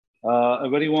A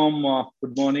very warm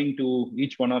good morning to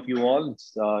each one of you all.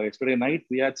 Yesterday night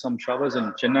we had some showers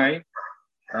in Chennai,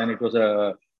 and it was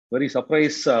a very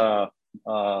surprise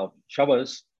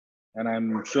showers. And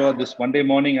I'm sure this Monday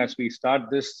morning, as we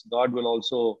start this, God will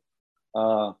also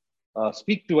uh,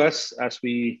 speak to us as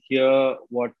we hear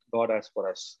what God has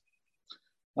for us.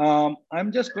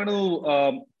 I'm just going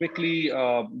to quickly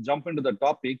jump into the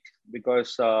topic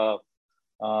because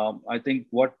I think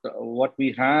what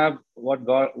we have, what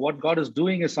God is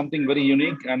doing is something very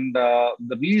unique, and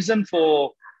the reason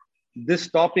for this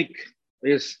topic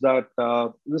is that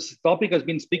this topic has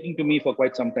been speaking to me for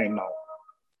quite some time now,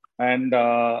 and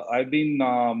I've been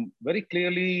very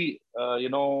clearly,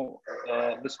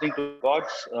 listening to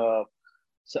God's.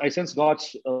 So I sense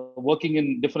God's working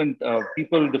in different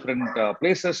people, different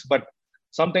places, but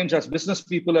sometimes as business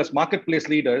people, as marketplace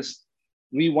leaders,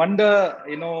 we wonder,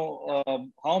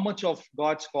 how much of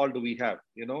God's call do we have?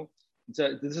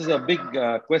 This is a big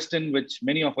question which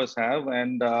many of us have,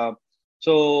 and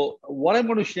so what I'm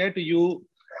going to share to you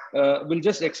will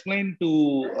just explain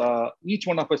to each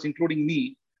one of us, including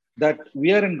me, that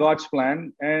we are in God's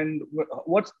plan and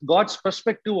what's God's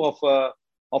perspective of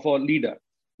a leader.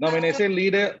 Now, when I say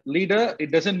leader,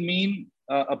 it doesn't mean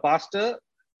a pastor.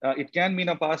 It can mean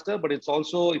a pastor, but it's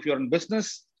also if you're in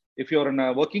business, if you're in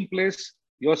a working place,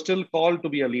 you're still called to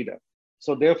be a leader.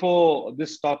 So, therefore,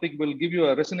 this topic will give you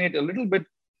a resonate a little bit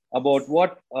about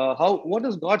what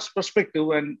is God's perspective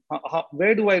and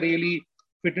where do I really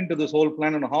fit into this whole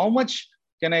plan and how much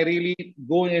can I really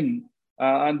go in.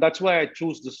 And that's why I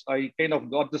choose this. I kind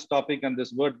of got this topic and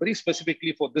this word very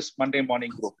specifically for this Monday morning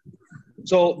group.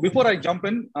 So before I jump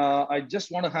in, I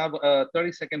just want to have a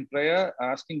 30-second prayer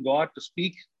asking God to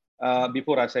speak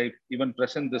before as I even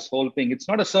present this whole thing. It's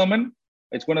not a sermon.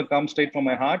 It's going to come straight from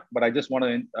my heart, but I just want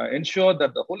to ensure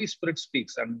that the Holy Spirit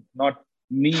speaks and not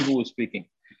me who is speaking.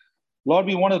 Lord,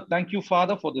 we want to thank you,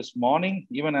 Father, for this morning.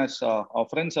 Even as our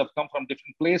friends have come from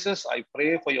different places, I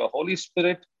pray for your Holy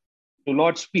Spirit to,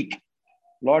 Lord, speak.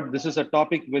 Lord, this is a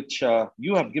topic which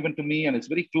you have given to me and it's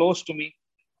very close to me.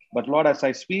 But Lord, as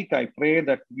I speak, I pray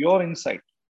that your insight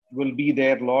will be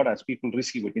there, Lord, as people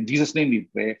receive it. In Jesus' name we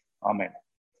pray. Amen.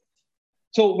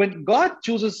 So when God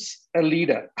chooses a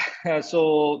leader,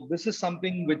 so this is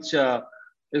something which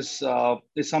is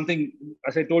something,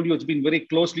 as I told you, it's been very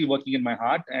closely working in my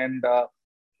heart. And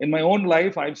in my own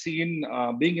life, I've seen,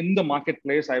 being in the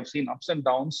marketplace, I've seen ups and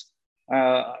downs,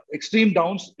 extreme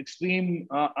downs, extreme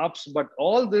ups, but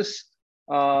all this,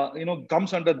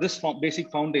 comes under this basic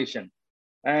foundation.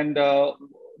 And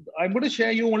I'm going to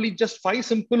share you only just 5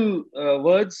 simple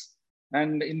words.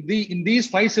 And in these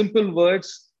 5 simple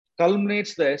words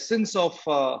culminates the essence of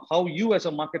how you as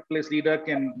a marketplace leader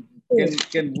can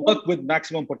work with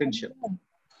maximum potential.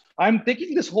 I'm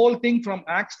taking this whole thing from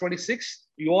Acts 26.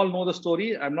 You all know the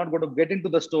story. I'm not going to get into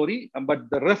the story, but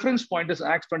the reference point is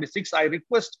Acts 26. I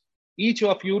request each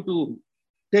of you to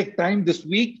take time this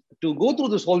week to go through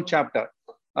this whole chapter.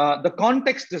 The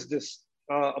context is this.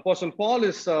 Apostle Paul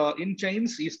is in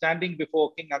chains. He's standing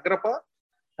before King Agrippa,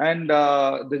 and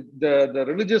the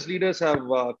religious leaders have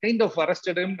kind of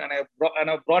arrested him and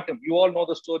have brought him. You all know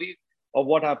the story of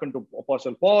what happened to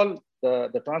Apostle Paul,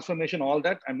 the transformation, all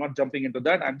that. I'm not jumping into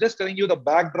that. I'm just telling you the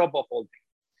backdrop of all things.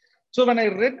 So when I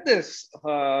read this,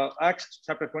 Acts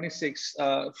chapter 26,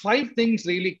 5 things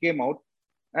really came out.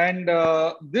 And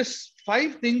this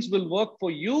 5 things will work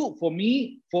for you, for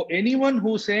me, for anyone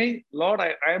who's saying, Lord,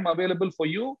 I am available for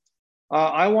you.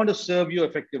 I want to serve you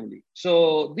effectively.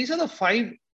 So these are the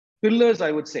 5 pillars,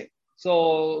 I would say.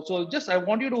 So just I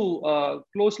want you to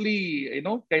closely,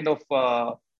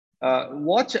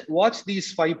 watch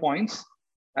these 5 points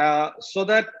so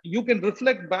that you can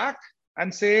reflect back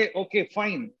and say, okay,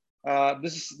 fine.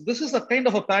 This is a kind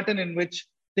of a pattern in which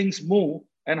things move,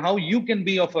 and how you can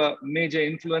be of a major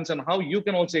influence and how you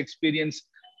can also experience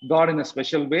God in a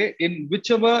special way in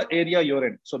whichever area you're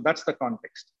in. So that's the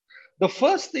context. The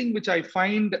first thing which I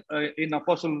find in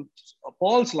Apostle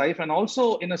Paul's life, and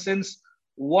also in a sense,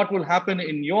 what will happen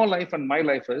in your life and my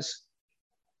life is,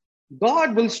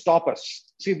 God will stop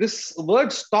us. See, this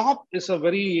word stop is a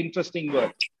very interesting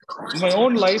word. In my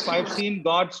own life, I've seen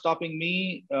God stopping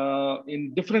me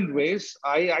in different ways.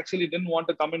 I actually didn't want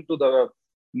to come into the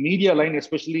media line,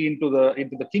 especially into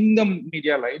the kingdom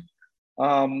media line.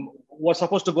 Was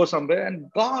supposed to go somewhere, and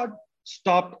God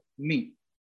stopped me.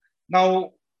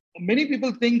 Now, many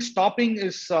people think stopping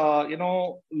is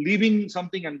leaving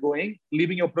something and going,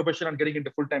 leaving your profession and getting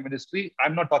into full-time ministry.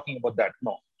 I'm not talking about that.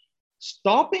 No,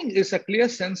 stopping is a clear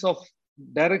sense of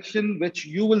direction which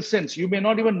you will sense. You may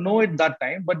not even know it that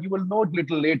time, but you will know it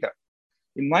little later.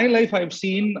 In my life, I've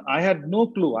seen, I had no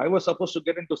clue. I was supposed to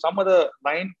get into some other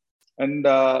line, and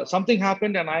something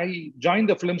happened, and I joined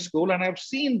the film school, and I've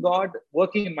seen God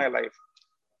working in my life.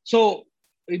 So,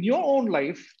 in your own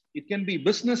life, it can be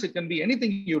business, it can be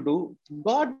anything you do.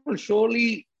 God will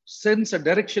surely sense a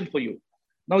direction for you.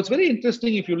 Now, it's very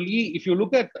interesting if you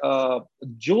look at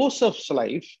Joseph's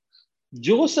life.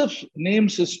 Joseph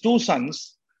names his two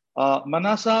sons,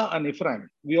 Manasseh and Ephraim.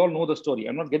 We all know the story.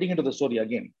 I'm not getting into the story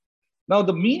again. Now,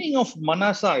 the meaning of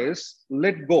Manasseh is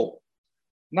let go.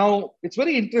 Now, it's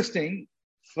very interesting.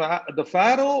 The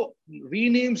Pharaoh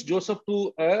renames Joseph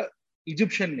to a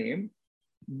Egyptian name,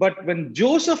 but when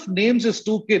Joseph names his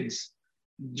two kids,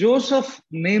 Joseph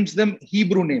names them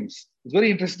Hebrew names. It's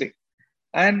very interesting.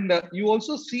 And you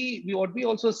also see, what we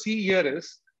also see here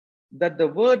is that the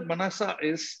word Manasseh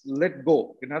is let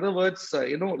go. In other words,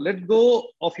 let go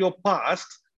of your past.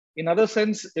 In other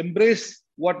sense, embrace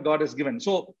what God has given.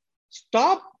 So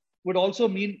stop would also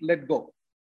mean let go.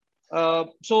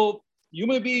 So you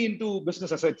may be into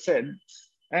business, as I said,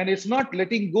 and it's not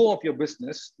letting go of your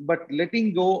business, but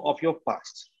letting go of your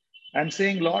past and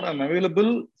saying, Lord, I'm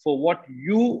available for what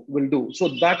you will do. So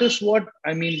that is what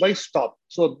I mean by stop.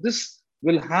 So this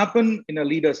will happen in a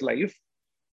leader's life.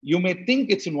 You may think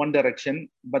it's in one direction,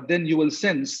 but then you will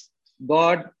sense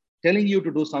God telling you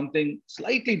to do something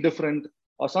slightly different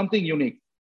or something unique.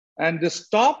 And this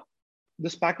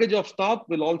package of stop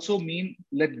will also mean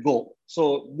let go.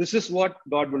 So this is what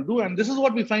God will do. And this is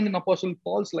what we find in Apostle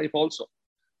Paul's life also.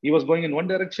 He was going in one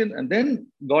direction, and then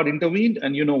God intervened,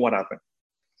 and you know what happened.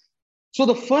 So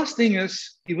the first thing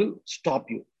is he will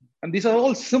stop you. And these are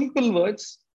all simple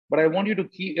words, but I want you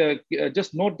to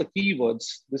just note the key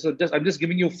words. I'm just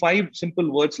giving you 5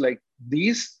 simple words like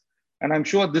these. And I'm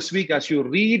sure this week, as you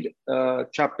read Acts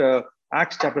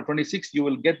chapter 26, you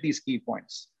will get these key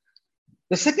points.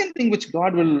 The second thing which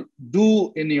God will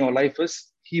do in your life is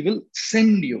he will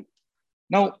send you.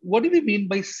 Now, what do we mean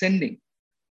by sending?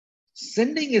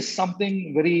 Sending is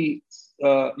something very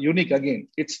unique again.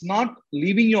 It's not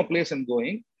leaving your place and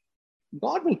going.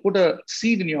 God will put a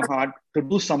seed in your heart to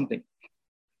do something.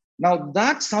 Now,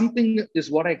 that something is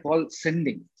what I call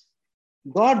sending.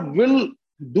 God will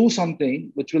do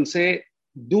something which will say,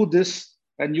 do this,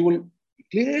 and you will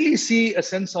clearly see a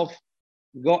sense of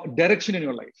direction in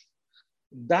your life.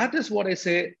 That is what I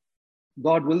say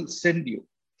God will send you.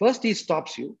 First, he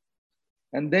stops you,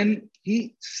 and then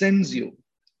he sends you.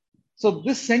 So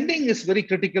this sending is very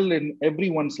critical in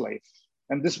everyone's life.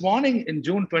 And this morning, in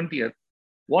June 20th,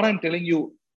 what I'm telling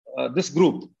you, this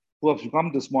group who have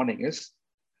come this morning is,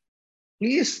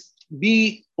 please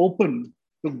be open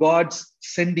to God's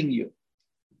sending you.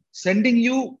 Sending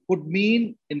you could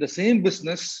mean in the same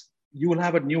business, you will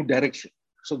have a new direction.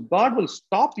 So God will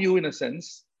stop you in a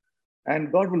sense,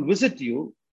 and God will visit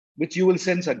you, which you will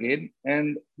sense again,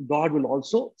 and God will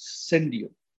also send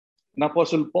you. In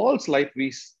Apostle Paul's life,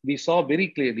 we saw very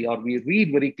clearly, or we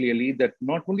read very clearly, that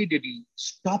not only did he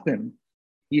stop him,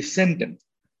 he sent him.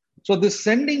 So this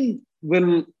sending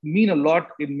will mean a lot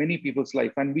in many people's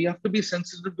life, and we have to be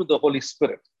sensitive to the Holy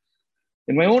Spirit.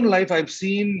 In my own life, I've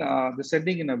seen the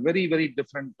sending in a very, very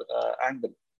different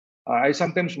angle. I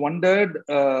sometimes wondered,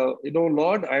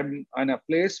 Lord, I'm in a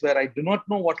place where I do not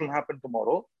know what will happen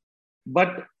tomorrow,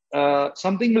 but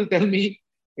something will tell me,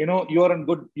 you're in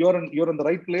the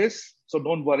right place, so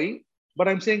don't worry. But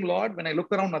I'm saying, Lord, when I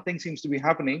look around, nothing seems to be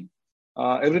happening.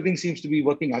 Everything seems to be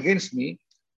working against me.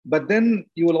 But then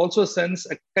you will also sense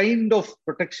a kind of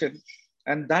protection,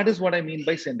 and that is what I mean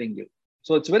by sending you.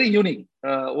 So it's very unique.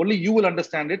 Only you will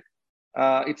understand it.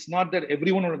 It's not that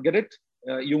everyone will get it.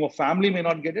 Your family may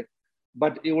not get it,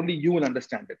 but only you will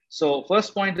understand it. So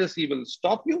first point is he will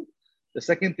stop you. The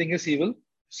second thing is he will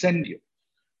send you.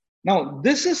 Now,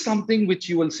 this is something which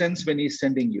you will sense when he's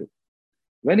sending you.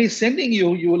 When he's sending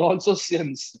you, you will also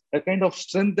sense a kind of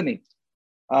strengthening.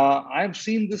 I've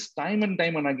seen this time and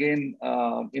time and again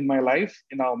in my life,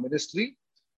 in our ministry.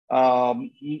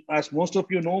 As most of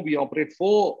you know, we operate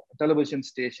 4 television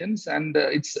stations, and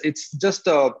it's just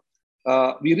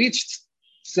we reached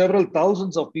several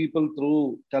thousands of people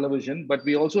through television, but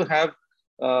we also have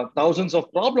thousands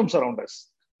of problems around us.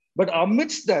 But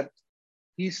amidst that,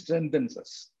 he strengthens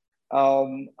us.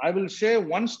 I will share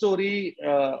one story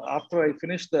after I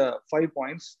finish the 5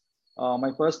 points,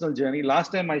 my personal journey.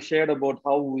 Last time I shared about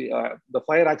how the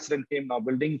fire accident came in our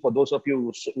building. For those of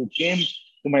you who came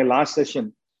to my last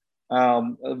session,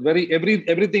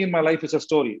 everything in my life is a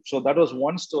story. So that was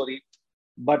one story.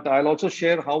 But I'll also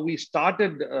share how we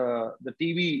started the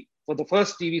TV, for the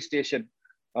first TV station,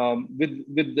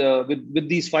 with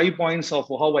these 5 points of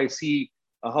how I see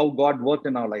how God worked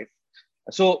in our life.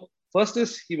 So first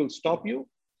is he will stop you.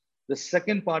 The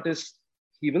second part is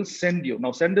he will send you.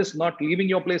 Now, send is not leaving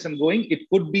your place and going. It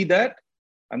could be that.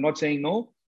 I'm not saying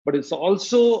no, but it's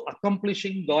also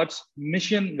accomplishing God's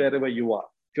mission wherever you are.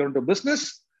 If you're into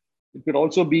business, it could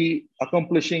also be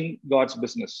accomplishing God's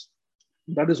business.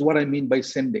 That is what I mean by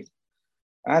sending.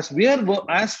 As we are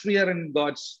in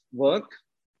God's work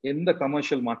in the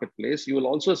commercial marketplace, you will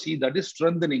also see that is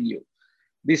strengthening you.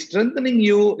 The strengthening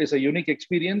you is a unique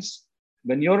experience.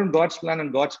 When you're in God's plan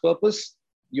and God's purpose,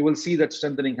 you will see that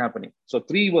strengthening happening. So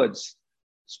 3 words: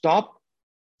 stop,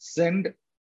 send,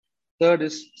 third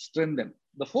is strengthen.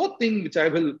 The fourth thing which I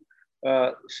will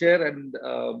share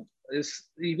is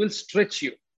he will stretch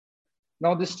you.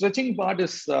 Now, the stretching part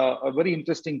is a very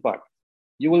interesting part.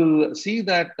 You will see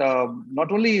that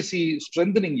not only is he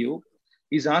strengthening you,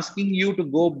 he's asking you to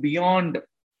go beyond,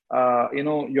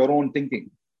 your own thinking.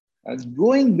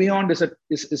 Going beyond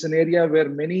is an area where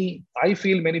I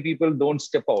feel many people don't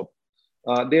step out.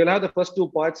 They'll have the first 2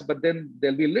 parts, but then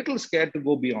they'll be a little scared to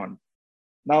go beyond.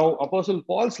 Now, Apostle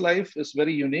Paul's life is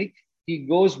very unique. He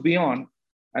goes beyond,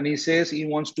 and he says he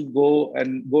wants to go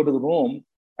to Rome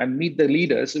and meet the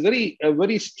leaders. A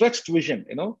very stretched vision,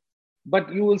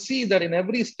 But you will see that in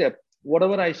every step,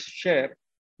 whatever I share,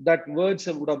 that words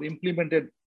would have implemented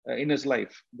in his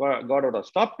life. God would have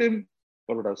stopped him.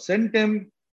 God would have sent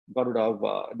him. God would have,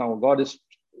 now God is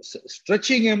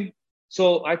stretching him.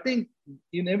 So I think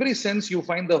in every sense, you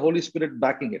find the Holy Spirit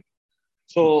backing it.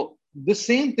 So the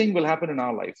same thing will happen in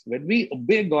our life. When we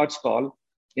obey God's call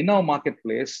in our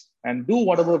marketplace and do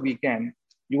whatever we can,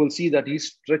 you will see that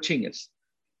he's stretching us.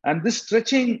 And this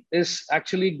stretching is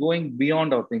actually going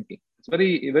beyond our thinking. It's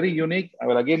very, very unique. I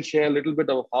will again share a little bit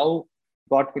of how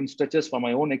God can stretch us from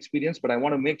my own experience, but I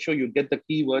want to make sure you get the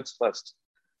key words first.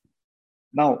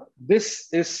 Now, this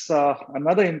is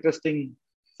another interesting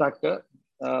factor,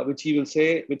 which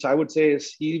I would say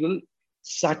is he will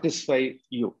satisfy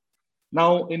you.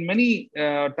 Now, in many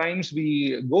times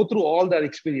we go through all that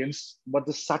experience, but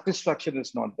the satisfaction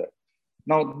is not there.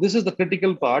 Now, this is the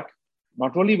critical part.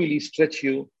 Not only will he stretch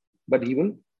you, but he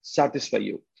will satisfy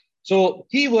you. So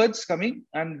keywords coming,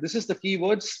 and this is the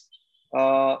keywords.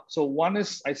 So one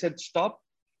is, I said, stop.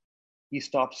 He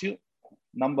stops you.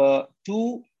 Number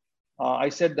 2, I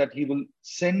said that he will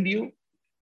send you.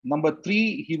 Number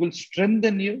 3, he will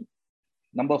strengthen you.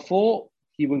 Number 4,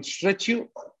 he will stretch you.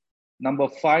 Number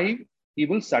 5, he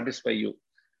will satisfy you.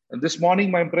 And this morning,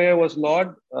 my prayer was,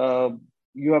 Lord,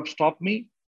 you have stopped me.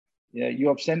 You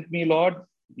have sent me, Lord.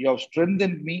 You have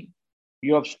strengthened me.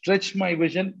 You have stretched my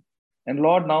vision. And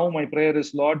Lord, now my prayer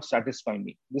is, Lord, satisfy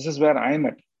me. This is where I am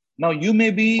at. Now, you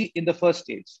may be in the first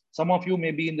stage. Some of you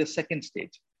may be in the second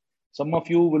stage. Some of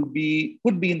you could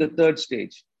be in the third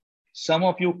stage. Some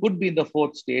of you could be in the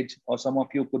fourth stage, or some of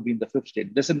you could be in the fifth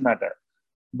stage. Doesn't matter.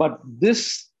 But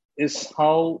this is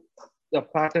how the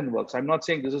pattern works. I'm not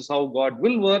saying this is how God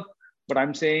will work, but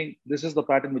I'm saying this is the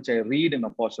pattern which I read in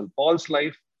Apostle Paul's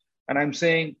life. And I'm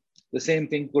saying the same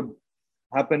thing could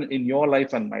happen in your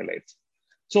life and my life.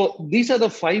 So these are the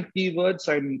 5 keywords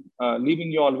I'm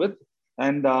leaving you all with.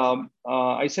 And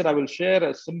I said I will share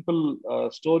a simple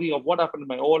story of what happened in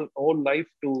my whole life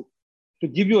to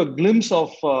give you a glimpse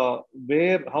of how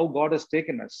God has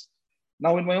taken us.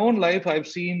 Now, in my own life, I've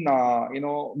seen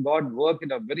God work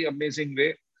in a very amazing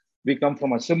way. We come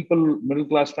from a simple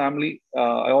middle-class family.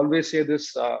 I always say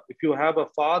this: if you have a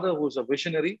father who's a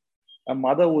visionary, a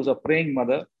mother who's a praying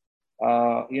mother,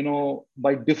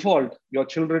 by default, your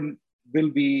children will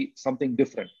be something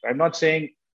different. I'm not saying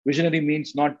visionary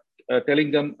means not telling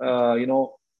them, when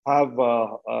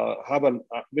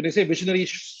I say visionary,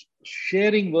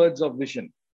 sharing words of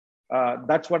vision.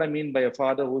 That's what I mean by a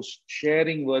father who's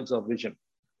sharing words of vision.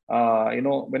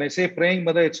 When I say praying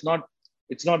mother, it's not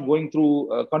going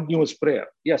through continuous prayer.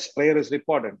 Yes, prayer is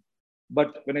important.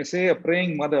 But when I say a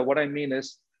praying mother, what I mean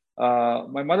is,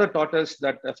 my mother taught us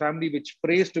that a family which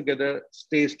prays together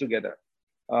stays together.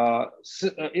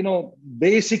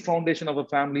 Basic foundation of a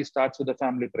family starts with a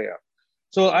family prayer.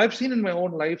 So I've seen in my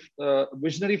own life, a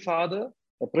visionary father,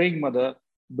 a praying mother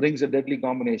brings a deadly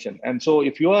combination. And so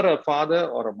if you are a father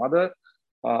or a mother,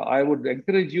 I would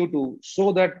encourage you to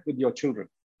sow that with your children.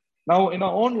 Now, in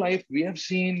our own life, we have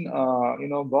seen,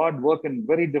 God work in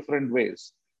very different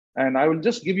ways. And I will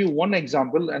just give you one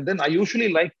example. And then I usually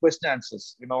like question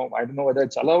answers. I don't know whether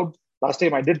it's allowed. Last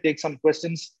time I did take some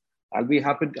questions. I'll be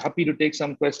happy to take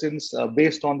some questions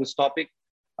based on this topic,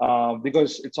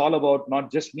 because it's all about not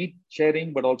just me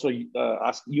sharing, but also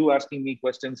asking me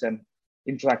questions and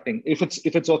interacting. If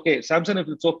it's okay, Samson, if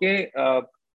it's okay,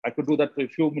 I could do that for a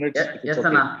few minutes if it's Yes, okay.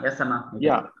 Anna. Yes, Anna.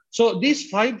 Yeah. So these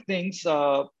 5 things,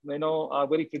 are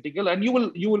very critical. And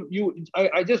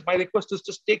my request is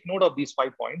just take note of these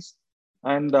 5 points,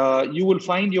 and you will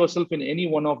find yourself in any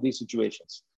one of these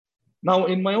situations. Now,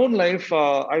 in my own life,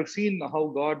 I've seen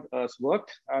how God has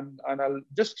worked, and I'll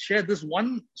just share this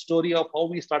one story of how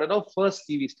we started our first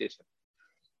TV station.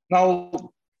 Now,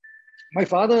 my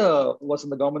father was in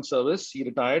the government service. He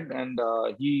retired, and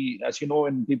as you know,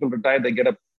 when people retire, they get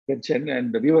a pension,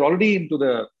 and we were already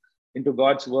into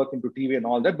God's work, into TV and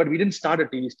all that, but we didn't start a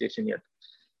TV station yet.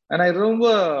 And I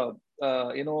remember,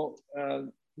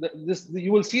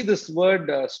 you will see this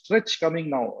word stretch coming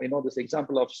now. This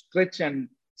example of stretch, and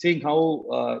seeing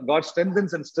how God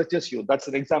strengthens and stretches you. That's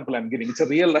an example I'm giving. It's a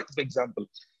real life example.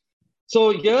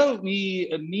 So here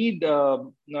we need,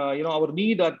 our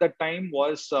need at that time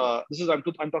was, I'm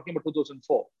talking about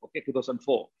 2004, okay,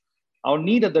 2004. Our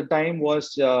need at the time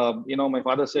was, my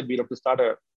father said we have to start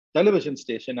a television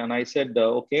station, and I said,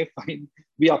 okay, fine.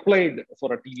 We applied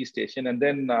for a TV station, and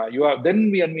then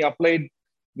when we applied,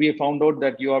 we found out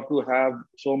that you have to have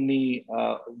so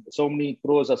many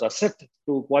crores as asset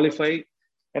to qualify,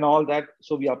 and all that.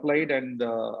 So we applied, and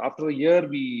after a year,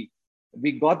 we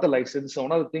got the license. So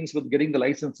one of the things with getting the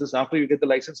licenses, after you get the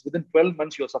license, within 12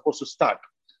 months, you're supposed to start.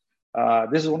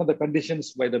 This is one of the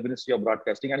conditions by the Ministry of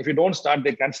Broadcasting. And if you don't start,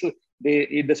 they cancel.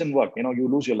 It doesn't work. You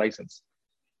lose your license.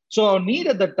 So our need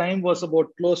at that time was about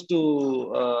close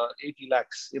to 80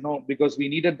 lakhs, because we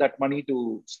needed that money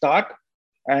to start.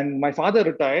 And my father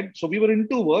retired. So we were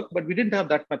into work, but we didn't have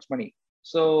that much money.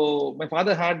 So my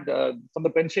father had, from the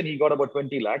pension, he got about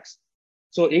 20 lakhs.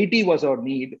 So 80 was our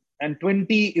need, and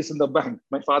 20 is in the bank,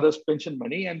 my father's pension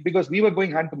money. And because we were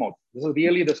going hand to mouth, this is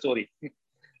really the story.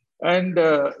 And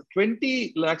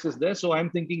 20 lakhs is there. So I'm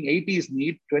thinking 80 is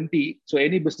need, 20. So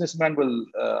any businessman will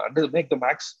make the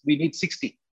max. We need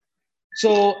 60.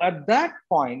 So at that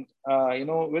point,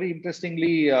 very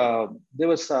interestingly, there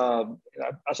was,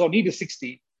 so need is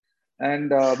 60.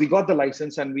 And we got the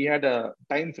license, and we had a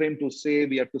time frame to say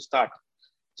we have to start.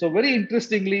 So very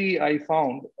interestingly, I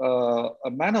found a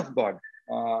man of God,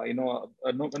 a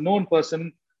known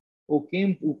person who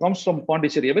comes from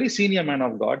Pondicherry, a very senior man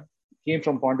of God, came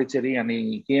from Pondicherry, and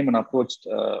he came and approached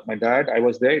my dad. I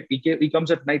was there. He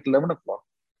comes at night, 11 o'clock,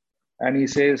 and he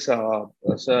says,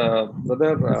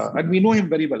 brother, and we know him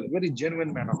very well, a very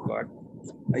genuine man of God.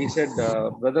 He said,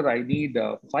 brother, I need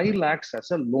 5 lakhs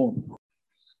as a loan.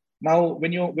 Now,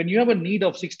 when you have a need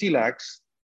of 60 lakhs,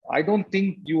 I don't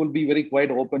think you will be very quite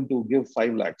open to give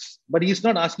 5 lakhs. But he's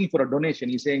not asking for a donation.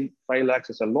 He's saying 5 lakhs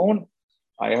is a loan.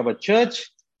 I have a church.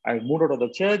 I've moved out of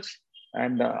the church.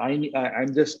 And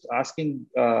I'm just asking,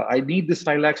 I need this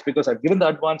 5 lakhs because I've given the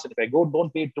advance. And if I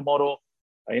don't pay it tomorrow,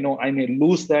 I may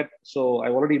lose that. So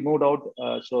I've already moved out.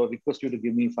 So I request you to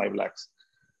give me 5 lakhs.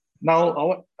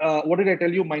 Now, what did I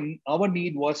tell you? Our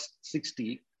need was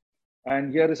 60.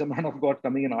 And here is a man of God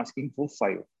coming and asking for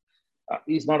 5.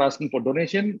 He's not asking for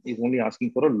donation. He's only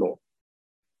asking for a loan.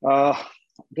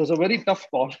 It was a very tough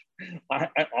call.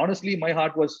 Honestly, my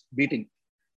heart was beating.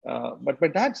 But my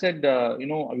dad said, we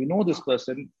know this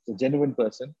person, it's a genuine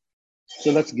person.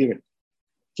 So let's give it.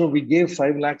 So we gave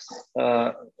 5 lakhs.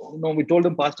 We told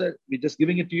him, Pastor, we're just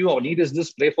giving it to you. Our need is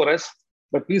this, pray for us,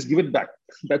 but please give it back.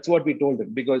 That's what we told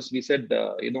him, because we said,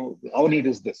 our need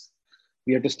is this.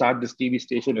 We have to start this TV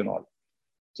station and all.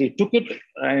 So he took it,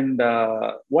 and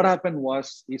what happened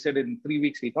was, he said in 3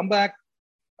 weeks he'll come back.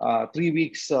 3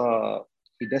 weeks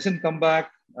he doesn't come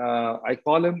back. I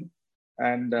call him,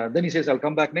 and then he says, I'll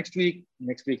come back next week.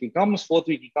 Next week he comes. 4th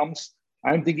week he comes.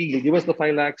 I'm thinking he'll give us the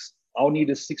 5 lakhs. Our need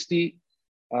is 60.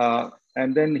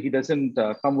 And then he doesn't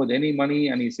come with any money,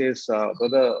 and he says,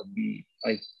 brother,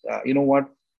 you know what?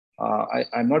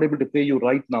 I'm not able to pay you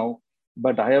right now,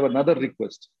 but I have another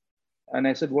request. And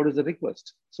I said, what is the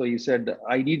request? So he said,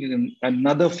 I need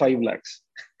another 5 lakhs.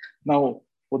 Now,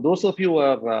 for those of you who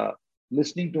are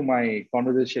listening to my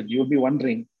conversation, you'll be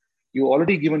wondering, you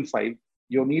already given 5,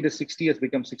 your need is 60, has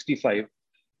become 65.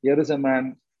 Here is a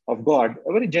man of God,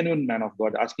 a very genuine man of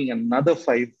God, asking another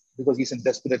 5 because he's in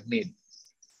desperate need.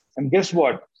 And guess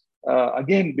what?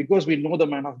 Again, because we know the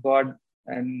man of God,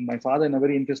 and my father, in a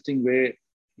very interesting way,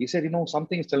 he said,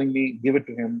 something is telling me, give it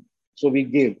to him. So we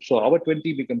gave. So our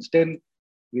 20 becomes 10.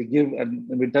 We give, and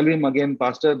we tell him again,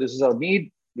 Pastor, this is our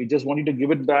need. We just want you to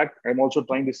give it back. I'm also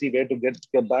trying to see where to get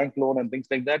a bank loan and things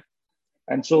like that.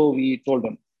 And so we told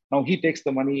him. Now he takes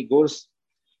the money, goes.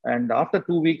 And after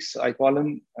 2 weeks, I call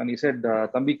him, and he said,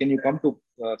 Thambi, can you come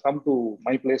to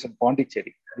my place in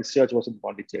Pondicherry? This church was in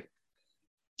Pondicherry.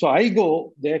 So I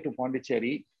go there to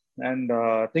Pondicherry, and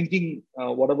thinking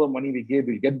whatever money we gave,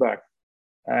 we'll get back.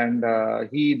 And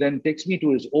he then takes me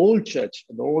to his old church,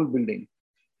 the old building.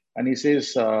 And he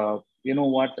says, you know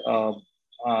what?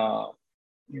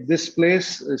 This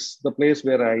place is the place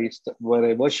where I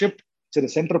worshipped. It's in the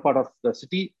center part of the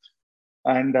city,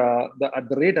 and at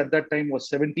the rate at that time was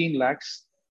 17 lakhs.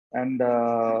 And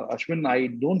Ashwin, I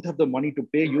don't have the money to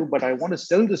pay you, but I want to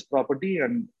sell this property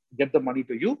and get the money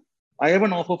to you. I have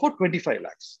an offer for 25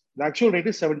 lakhs. The actual rate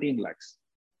is 17 lakhs.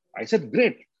 I said,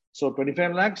 great. So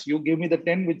 25 lakhs, you give me the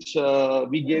 10 which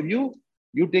we gave you.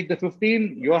 You take the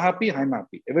 15. You're happy. I'm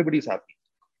happy. Everybody's happy.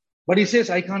 But he says,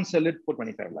 I can't sell it for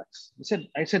 25 lakhs.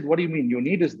 I said, what do you mean? You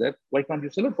need is that. Why can't you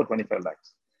sell it for 25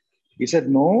 lakhs? He said,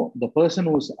 no, the person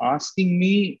who's asking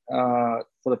me for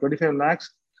the 25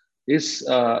 lakhs is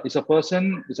a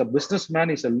person, is a businessman,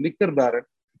 is a liquor baron.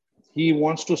 He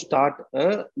wants to start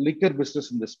a liquor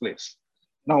business in this place.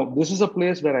 Now, this is a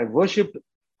place where I worshipped.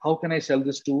 How can I sell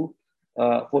this to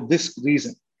for this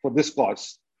reason, for this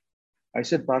cause? I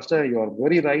said, Pastor, you are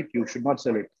very right. You should not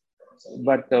sell it.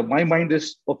 But my mind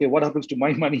is, okay, what happens to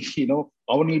my money?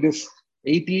 Our need is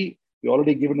 80. We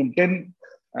already given him 10.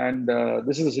 And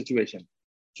this is the situation.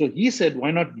 So he said,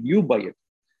 why not you buy it?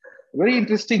 Very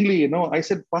interestingly, I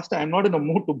said, Pastor, I'm not in a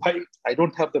mood to buy it. I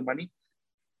don't have the money.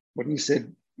 But he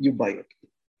said, you buy it.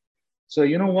 So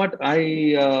you know what?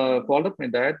 I called up my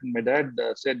dad. And my dad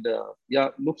said, yeah,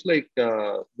 looks like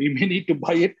we may need to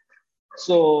buy it.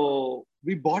 So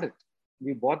we bought it.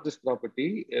 We bought this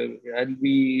property and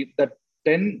that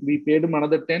 10, we paid him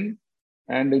another 10.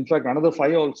 And in fact, another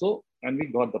 5 also. And we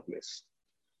got the place.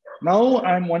 Now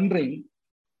I'm wondering,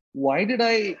 why did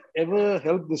I ever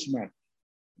help this man?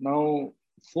 Now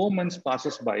 4 months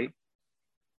passes by,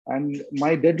 and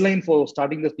my deadline for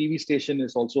starting the TV station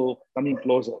is also coming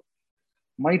closer.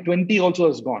 My 20 also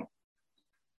has gone.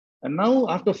 And now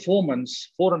after 4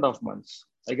 months, 4.5 months,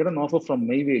 I get an offer from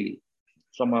Neyveli,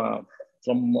 from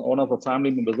one of our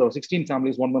family members. There were 16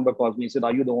 families. One member called me. He said,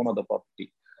 are you the owner of the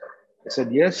property? I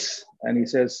said, yes. And he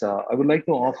says, I would like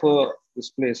to offer this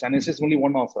place. And he says, only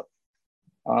one offer.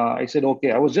 I said,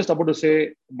 okay. I was just about to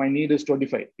say, my need is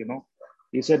 25,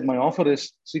 He said, my offer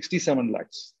is 67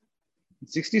 lakhs.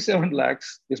 67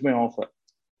 lakhs is my offer.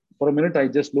 For a minute, I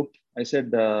just looked. I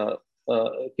said,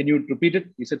 can you repeat it?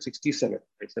 He said, 67.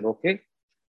 I said, okay.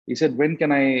 He said, when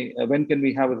can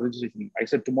we have a registration? I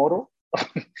said, tomorrow.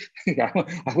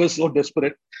 I was so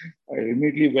desperate. I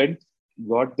immediately went,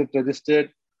 got it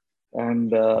registered,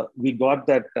 and we got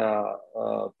that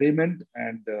payment,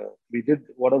 and we did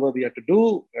whatever we had to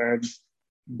do. And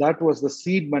that was the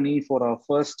seed money for our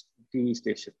first TV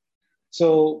station.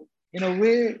 So in a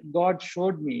way, God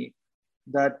showed me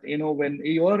that, when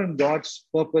you're in God's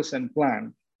purpose and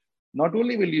plan, not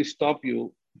only will He stop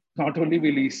you, not only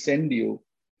will He send you,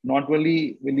 not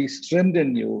only will He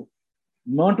strengthen you,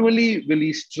 not only will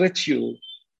He stretch you,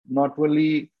 not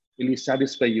only will He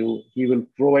satisfy you, He will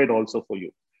provide also for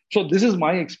you. So this is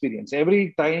my experience.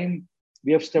 Every time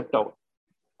we have stepped out,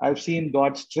 I've seen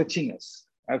God stretching us.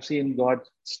 I've seen God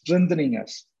strengthening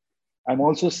us. I'm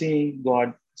also seeing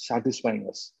God satisfying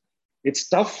us. It's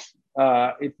tough.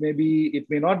 It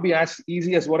may not be as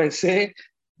easy as what I say,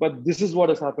 but this is what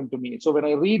has happened to me. So when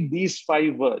I read these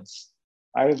 5 words,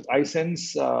 I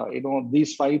sense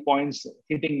these 5 points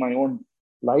hitting my own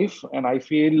life, and I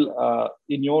feel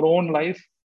in your own life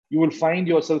you will find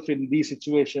yourself in these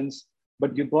situations.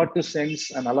 But you got to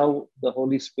sense and allow the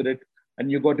Holy Spirit,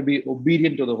 and you got to be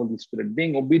obedient to the Holy Spirit.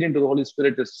 Being obedient to the Holy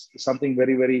Spirit is something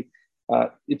very, very,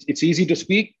 it's easy to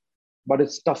speak, but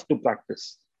it's tough to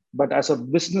practice. But as a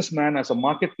businessman, as a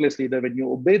marketplace leader, when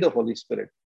you obey the Holy Spirit,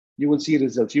 you will see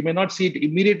results. You may not see it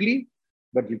immediately,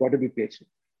 but you got to be patient.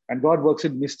 And God works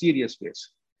in mysterious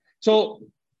ways. So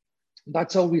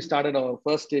that's how we started our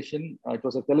first station. It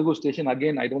was a Telugu station.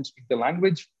 Again, I don't speak the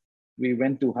language. We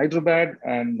went to Hyderabad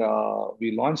and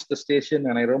we launched the station.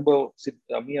 And I remember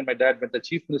me and my dad met the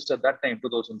chief minister at that time,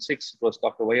 2006. It was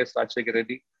Dr. Y.S. Rajshekhar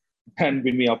Reddy. And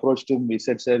when we approached him, we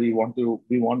said, sir, we want to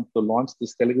launch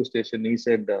this Telugu station. He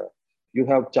said, you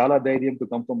have Chala Dhairyam to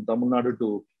come from Tamil Nadu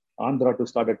to Andhra to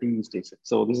start a TV station.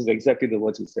 So this is exactly the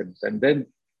words he said. And then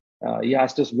he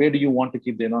asked us, where do you want to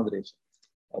keep the inauguration?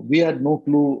 We had no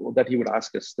clue that he would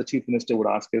ask us. The chief minister would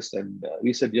ask us. And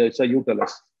we said, yeah, sir, you tell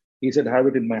us. He said, have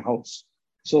it in my house.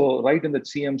 So right in the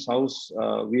CM's house,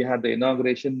 we had the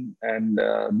inauguration. And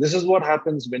this is what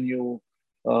happens when you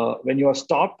are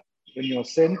stopped, when you're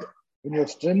sent, when you're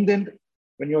strengthened,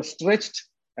 when you're stretched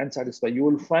and satisfied. You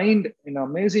will find in an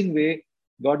amazing way,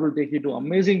 God will take you to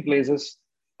amazing places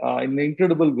in an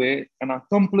incredible way and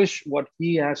accomplish what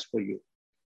He has for you.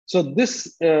 So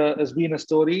this has been a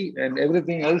story, and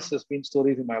everything else has been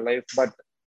stories in my life. But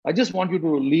I just want you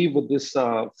to leave with this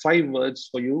 5 words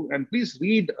for you. And please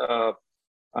read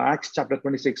Acts chapter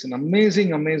 26, an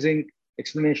amazing, amazing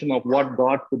explanation of what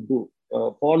God could do.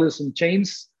 Paul is in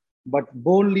chains, but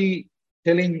boldly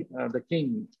telling the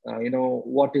king,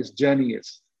 what his journey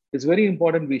is. It's very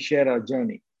important we share our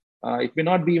journey. It may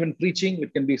not be even preaching,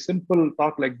 it can be simple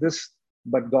talk like this,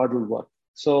 but God will work.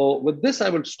 So with this, I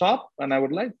will stop, and I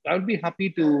would be happy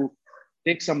to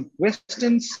take some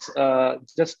questions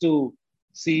just to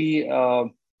see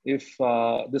if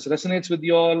this resonates with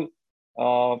you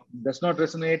all, does not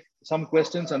resonate, some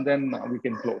questions, and then we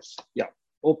can close. Yeah.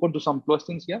 Open to some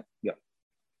questions. Yeah. Yeah.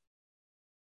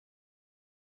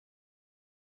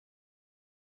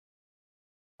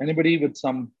 Anybody with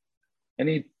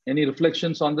any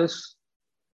reflections on this?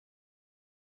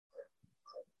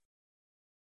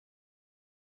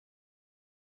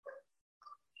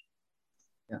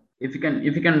 Yeah. If you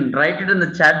can write it in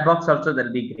the chat box also,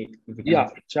 that'll be great. Yeah,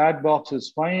 chat box is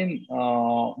fine.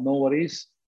 No worries.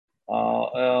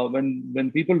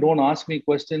 When people don't ask me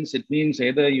questions, it means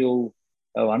either you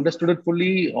have understood it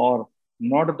fully or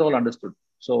not at all understood.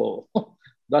 So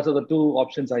those are the two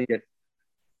options I get.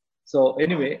 So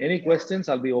anyway, any questions,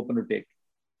 I'll be open to take.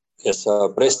 Yes,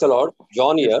 praise the Lord.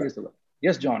 John Yes, here. praise the Lord.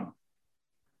 Yes, John.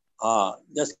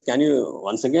 Just can you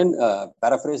once again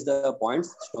paraphrase the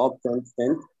points? Stop,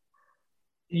 strength.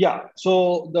 Yeah.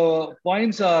 So the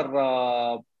points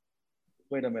are.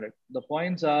 Wait a minute. The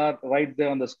points are right there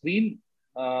on the screen.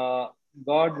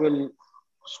 God will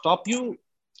stop you.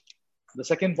 The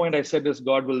second point I said is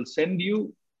God will send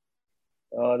you.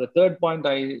 The third point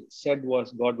I said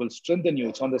was God will strengthen you.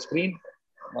 It's on the screen.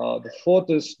 The fourth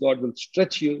is God will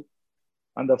stretch you.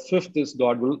 And the fifth is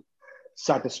God will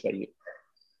satisfy you.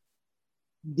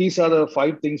 These are the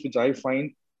 5 things which I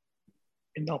find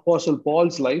in Apostle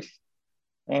Paul's life.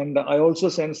 And I also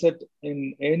sense it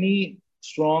in any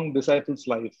strong disciple's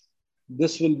life.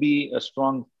 This will be a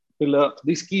strong pillar.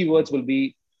 These key words will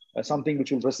be something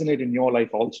which will resonate in your life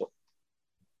also.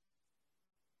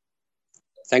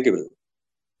 Thank you, brother.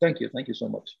 Thank you. Thank you so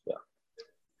much. Yeah.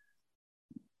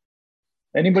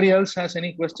 Anybody else has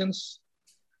any questions?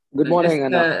 Good morning.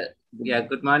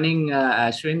 Good morning,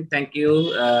 Ashwin. Thank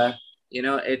you.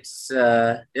 It's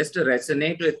just to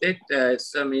resonate with it.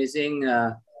 It's amazing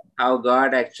how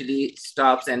God actually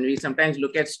stops, and we sometimes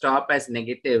look at stop as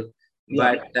negative.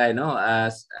 Yeah. But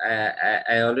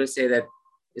I always say that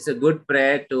it's a good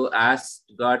prayer to ask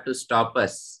God to stop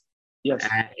us. Yes.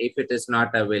 And if it is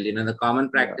not a will, the common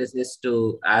practice is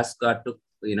to ask God to,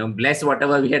 bless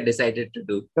whatever we had decided to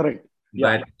do. Correct.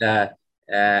 Yeah. But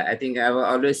I think I've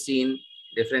always seen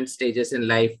different stages in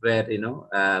life where,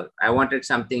 I wanted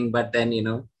something, but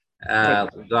then,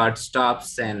 God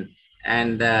stops and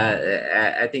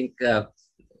I think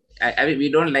I mean, we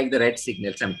don't like the red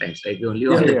signal sometimes, right? We only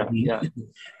want the green.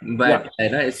 But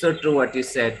it's so true what you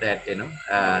said that,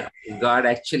 God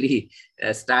actually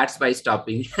starts by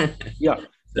stopping. Yeah.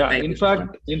 So yeah. In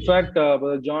fact,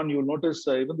 Brother John, you'll notice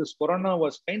even this Corona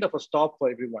was kind of a stop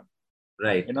for everyone.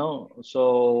 Right.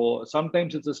 So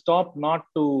sometimes it's a stop not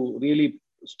to really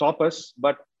stop us,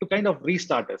 but to kind of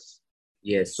restart us.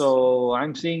 Yes. So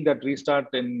I'm seeing that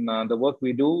restart in the work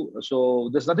we do. So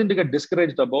there's nothing to get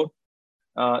discouraged about.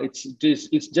 It's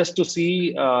just to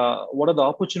see what are the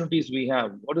opportunities we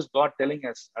have. What is God telling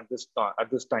us at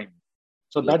this time?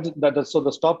 So so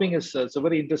the stopping is it's a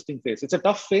very interesting phase. It's a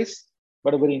tough phase,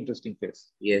 but a very interesting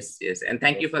phase. Yes. And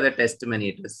thank you for the testimony.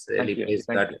 It was really praise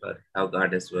God for how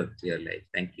God has worked your life.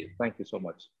 Thank you. Thank you so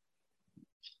much.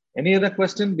 Any other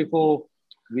question before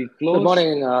we close? Good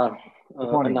morning.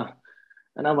 Good morning.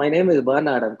 Anna, my name is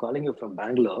Bernard. I'm calling you from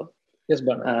Bangalore. Yes,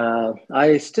 Bernard.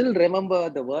 I still remember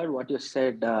the word what you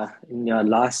said in your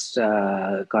last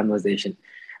conversation.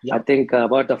 Yeah. I think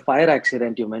about the fire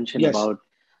accident you mentioned about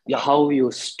how you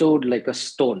stood like a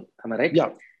stone. Am I right?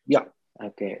 Yeah.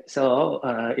 Okay. So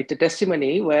it's a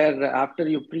testimony where after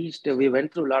you preached, we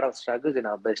went through a lot of struggles in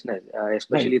our business,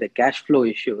 especially the cash flow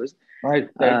issues. Right.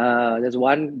 There's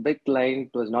one big client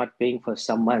was not paying for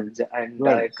some months, and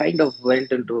I kind of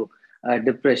went into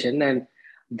depression. And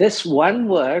this one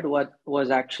word was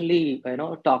actually,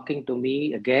 talking to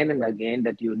me again and again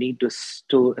that you need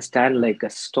to stand like a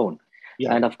stone.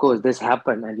 Yeah. And of course, this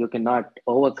happened, and you cannot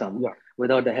overcome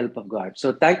without the help of God.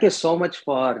 So thank you so much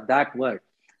for that word.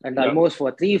 And almost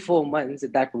for 3-4 months,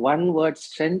 that one word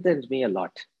strengthens me a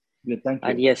lot. Yeah, thank you.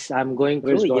 And yes, I'm going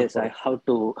through. Yes, I have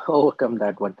to overcome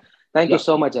that one. Thank you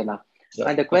so much, Anna. Yeah.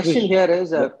 And the question here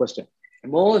is,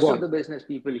 most of the business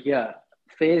people here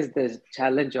face this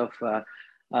challenge of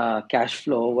cash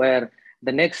flow, where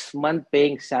the next month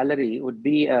paying salary would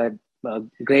be a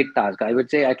great task. I would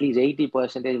say at least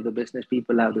 80% of the business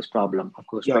people have this problem. Of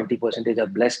course, 20% are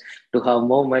blessed to have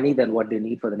more money than what they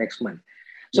need for the next month.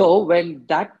 So when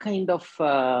that kind of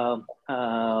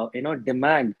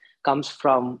demand comes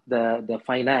from the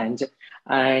finance,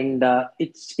 and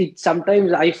it's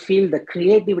sometimes I feel the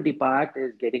creativity part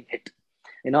is getting hit.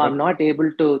 I'm not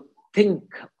able to think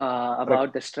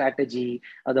about the strategy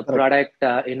or the product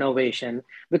innovation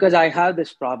because I have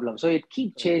this problem. So it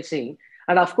keeps chasing.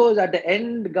 And of course, at the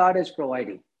end, God is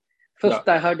providing. Fifth,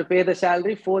 I have to pay the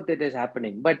salary. Fourth, it is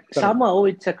happening. But somehow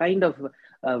it's a kind of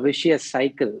vicious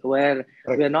cycle where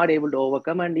we're not able to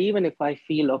overcome. And even if I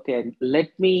feel, okay,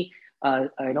 let me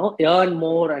earn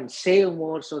more and save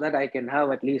more so that I can have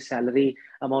at least salary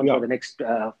amount for the next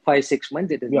 5-6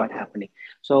 months, it is not happening.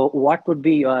 So what would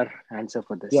be your answer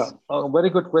for this?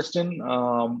 Very good question.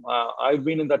 I've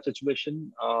been in that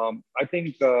situation. I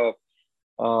think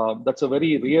that's a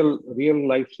very real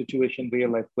life situation,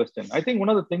 real life question. I think one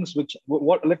of the things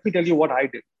let me tell you what I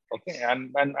did. Okay.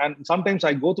 And sometimes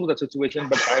I go through that situation,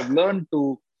 but I've learned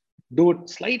to do it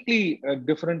slightly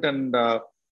different and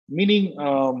meaning,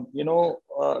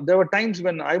 there were times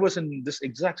when I was in this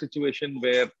exact situation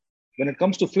where when it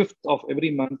comes to 5th of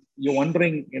every month, you're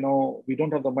wondering, we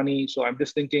don't have the money. So I'm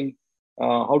just thinking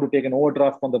how to take an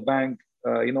overdraft from the bank,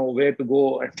 where to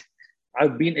go. And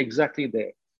I've been exactly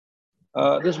there.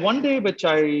 There's one day which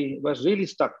I was really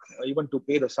stuck, even to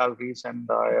pay the salaries. And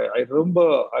I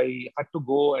remember I had to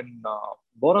go and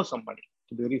borrow some money,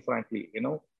 to be very frankly,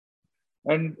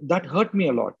 and that hurt me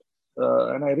a lot.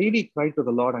 And I really cried to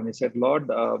the Lord and I said, Lord,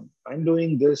 I'm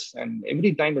doing this. And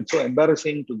every time it's so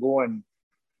embarrassing to go and,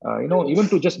 even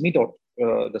to just meet out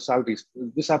the salaries.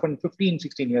 This happened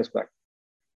 15-16 years back.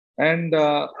 And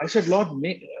I said, Lord,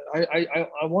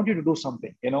 I want you to do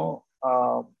something, Can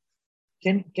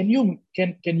you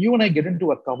and I get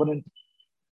into a covenant?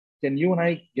 Can you and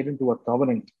I get into a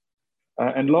covenant?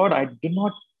 And Lord, I do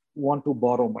not want to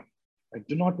borrow money. I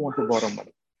do not want to borrow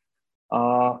money.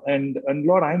 And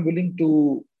Lord, I'm willing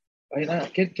to.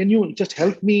 Can you just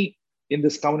help me in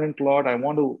this covenant, Lord? I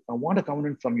want a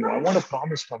covenant from you. I want a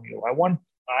promise from you.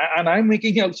 I'm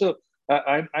making also.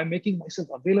 I'm making myself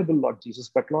available, Lord Jesus.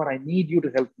 But Lord, I need you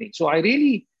to help me. So I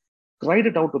really cried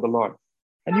it out to the Lord.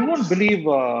 And you won't believe,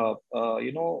 God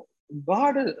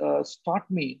taught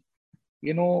me,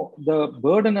 the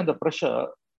burden and the pressure,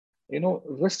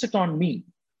 rested on me.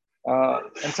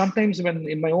 And sometimes when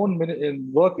in my own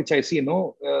work, which I see,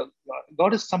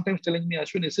 God is sometimes telling me,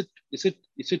 Ashwin, is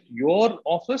it your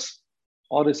office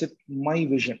or is it my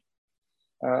vision?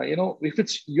 If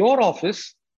it's your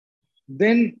office,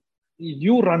 then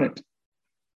you run it.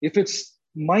 If it's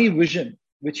my vision,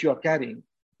 which you are carrying,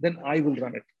 then I will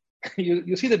run it.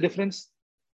 You see the difference?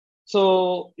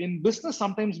 So in business,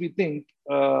 sometimes we think,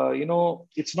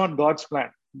 it's not God's plan.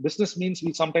 Business means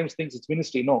we sometimes think it's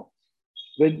ministry. No.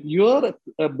 When you're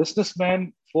a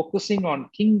businessman focusing on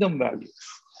kingdom values,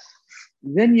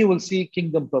 then you will see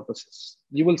kingdom purposes.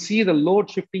 You will see the load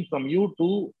shifting from you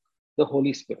to the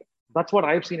Holy Spirit. That's what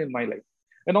I've seen in my life.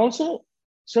 And also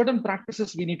certain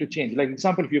practices we need to change. Like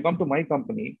example, if you come to my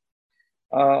company,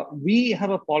 we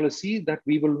have a policy that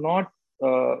we will not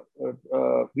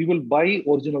we will buy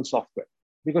original software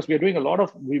because we are doing a lot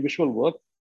of visual work.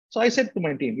 So I said to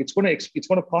my team, it's going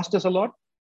to cost us a lot.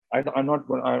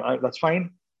 That's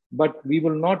fine, but we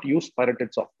will not use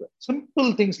pirated software.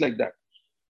 Simple things like that.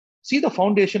 See the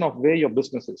foundation of where your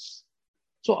business is.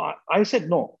 So I said,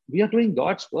 no, we are doing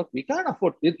God's work. We can't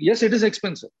afford it. Yes, it is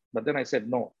expensive, but then I said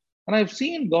no. And I've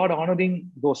seen God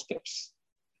honoring those steps.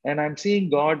 And I'm seeing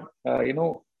God,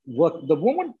 work. The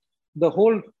moment the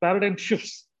whole paradigm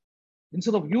shifts,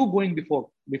 instead of you going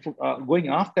going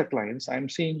after clients, I'm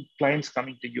seeing clients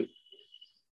coming to you.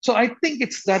 So I think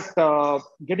it's that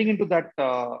getting into that,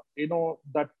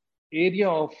 that area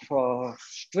of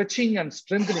stretching and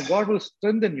strengthening. God will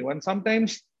strengthen you. And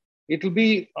sometimes it will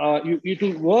be,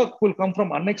 work will come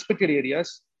from unexpected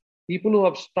areas. People who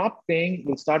have stopped paying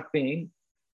will start paying.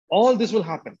 All this will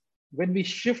happen when we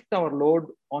shift our load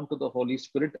onto the Holy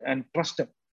Spirit and trust Him.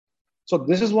 So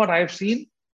this is what I've seen.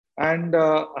 And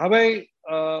am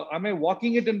I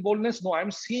walking it in boldness? No,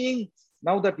 I'm seeing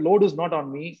now that load is not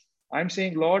on me. I'm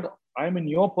saying, Lord, I'm in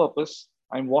your purpose.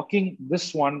 I'm walking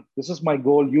this one. This is my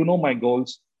goal. You know my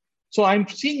goals. So I'm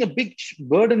seeing a big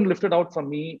burden lifted out from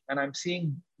me. And I'm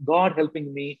seeing God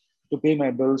helping me to pay my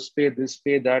bills, pay this,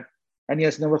 pay that. And He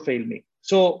has never failed me.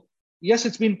 So yes,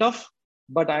 it's been tough,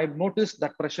 but I've noticed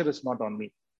that pressure is not on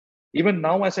me. Even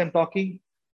now, as I'm talking,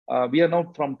 we are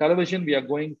now from television, we are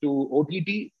going to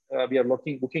OTT. We are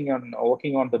working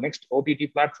on the next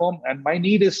OTT platform. And my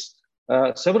need is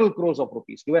several crores of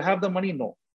rupees. Do I have the money?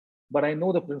 No. but I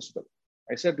know the principle.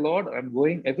 I said, Lord, I'm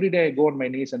going, every day I go on my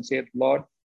knees and say, Lord,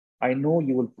 I know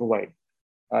you will provide.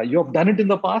 You have done it in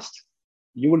the past.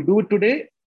 You will do it today.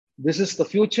 This is the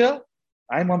future.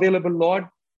 I'm available, Lord,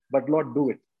 but Lord, do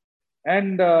it.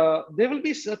 And there will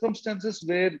be circumstances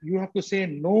where you have to say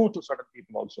no to certain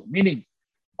people also. Meaning,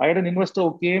 I had an investor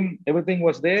who came, everything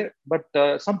was there, but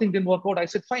something didn't work out. I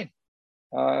said, fine.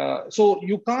 So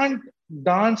you can't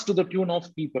dance to the tune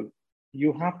of people.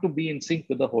 You have to be in sync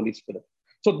with the Holy Spirit.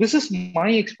 So this is my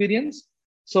experience.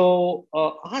 So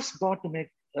ask God to make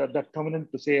that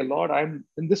covenant to say, Lord, I'm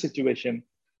in this situation,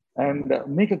 and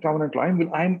make a covenant.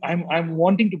 I'm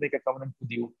wanting to make a covenant with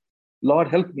you. Lord,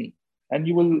 help me. And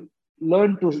you will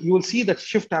you will see that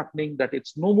shift happening, that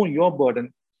it's no more your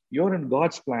burden. You're in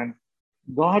God's plan.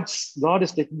 God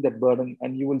is taking that burden,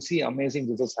 and you will see amazing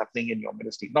results happening in your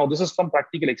ministry. Now, this is some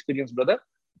practical experience, brother.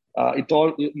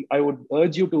 I would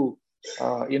urge you to,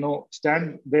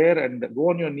 stand there and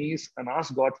go on your knees and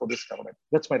ask God for this covenant.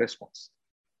 That's my response.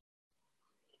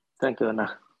 Thank you,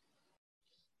 Anna.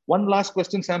 One last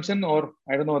question, Samson, or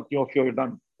I don't know if you're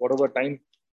done. Whatever time.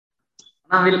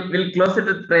 We'll close it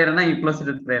with prayer, Anna. You close it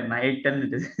with prayer, Anna. 8:10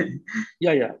 it is.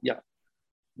 Yeah.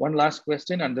 One last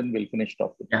question, and then we'll finish it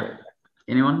off with prayer.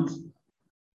 Anyone?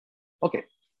 Okay.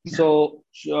 Yeah. So,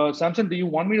 Samson, do you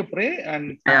want me to pray?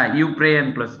 And you pray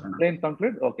and close. Pray and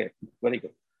conclude? Okay, very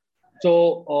good.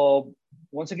 So,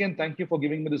 once again, thank you for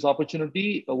giving me this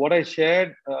opportunity. What I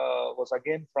shared was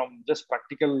again from just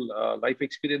practical life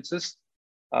experiences.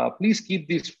 Please keep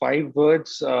these 5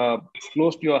 words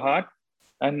close to your heart.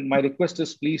 And my request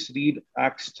is, please read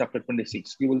Acts chapter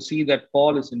 26. You will see that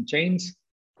Paul is in chains.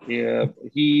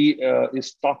 He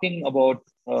is talking about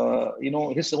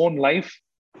his own life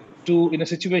in a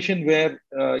situation where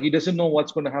he doesn't know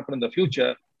what's going to happen in the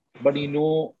future, but he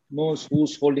knows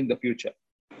who's holding the future.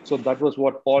 So that was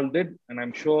what Paul did, and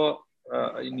I'm sure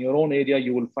in your own area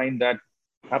you will find that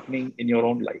happening in your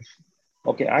own life.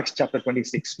 Okay, Acts chapter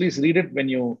 26. Please read it when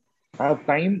you have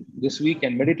time this week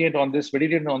and meditate on this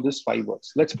 5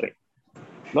 words. Let's pray.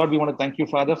 Lord, we want to thank you,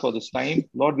 Father, for this time.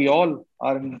 Lord, we all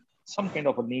are in some kind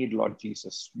of a need, Lord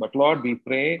Jesus. But Lord, we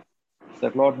pray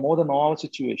that, Lord, more than all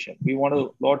situation, we want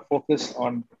to, Lord, focus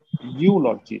on you,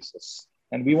 Lord Jesus.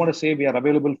 And we want to say we are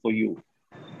available for you.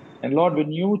 And Lord,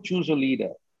 when you choose a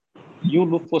leader, you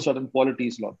look for certain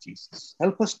qualities, Lord Jesus.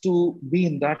 Help us to be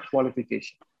in that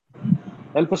qualification.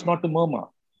 Help us not to murmur.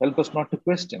 Help us not to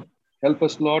question. Help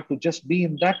us, Lord, to just be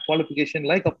in that qualification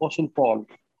like Apostle Paul,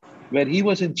 where he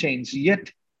was in chains,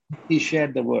 yet he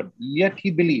shared the word, yet he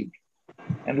believed.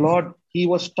 And Lord, he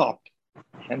was taught.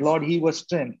 And Lord, he was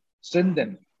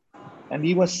strengthened. And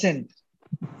he was sent.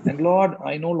 And Lord,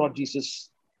 I know, Lord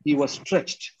Jesus, he was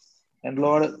stretched. And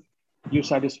Lord, you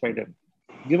satisfied him.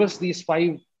 Give us these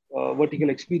 5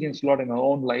 vertical experience, Lord, in our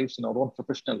own lives, in our own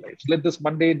professional lives. Let this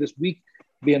Monday, this week,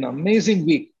 be an amazing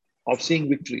week of seeing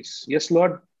victories. Yes,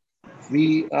 Lord,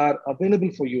 we are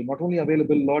available for you. Not only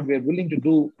available, Lord, we are willing to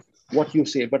do what you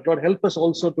say, but Lord, help us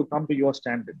also to come to your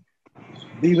standard.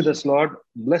 Be with us, Lord.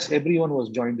 Bless everyone who has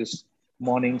joined this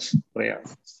morning's prayer,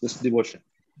 this devotion.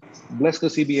 Bless the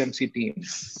CBMC team.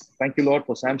 Thank you, Lord,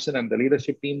 for Samson and the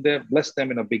leadership team there. Bless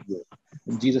them in a big way.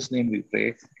 In Jesus' name we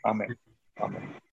pray. Amen. Amen.